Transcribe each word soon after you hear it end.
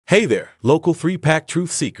Hey there, local 3-pack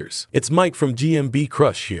truth seekers. It's Mike from GMB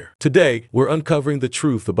Crush here. Today, we're uncovering the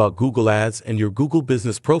truth about Google Ads and your Google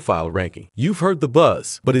Business Profile ranking. You've heard the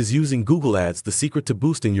buzz, but is using Google Ads the secret to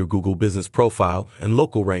boosting your Google Business Profile and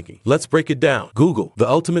local ranking? Let's break it down. Google, the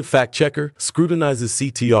ultimate fact checker, scrutinizes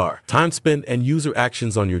CTR, time spent, and user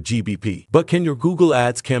actions on your GBP. But can your Google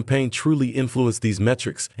Ads campaign truly influence these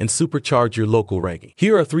metrics and supercharge your local ranking?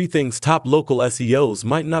 Here are 3 things top local SEOs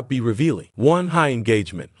might not be revealing. 1. High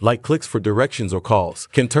engagement, like clicks for directions or calls,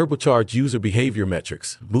 can turbocharge user behavior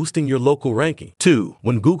metrics, boosting your local ranking. 2.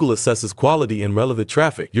 When Google assesses quality and relevant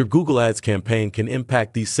traffic, your Google Ads campaign can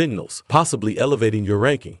impact these signals, possibly elevating your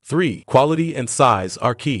ranking. 3. Quality and size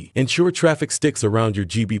are key. Ensure traffic sticks around your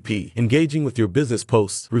GBP, engaging with your business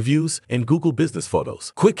posts, reviews, and Google business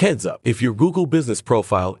photos. Quick heads up, if your Google business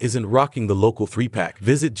profile isn't rocking the local 3-pack,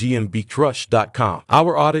 visit gmbcrush.com.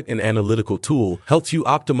 Our audit and analytical tool helps you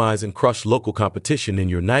optimize and crush local competition in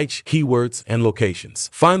your niche, keywords, and locations.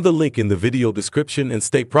 Find the link in the video description and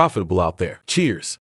stay profitable out there. Cheers!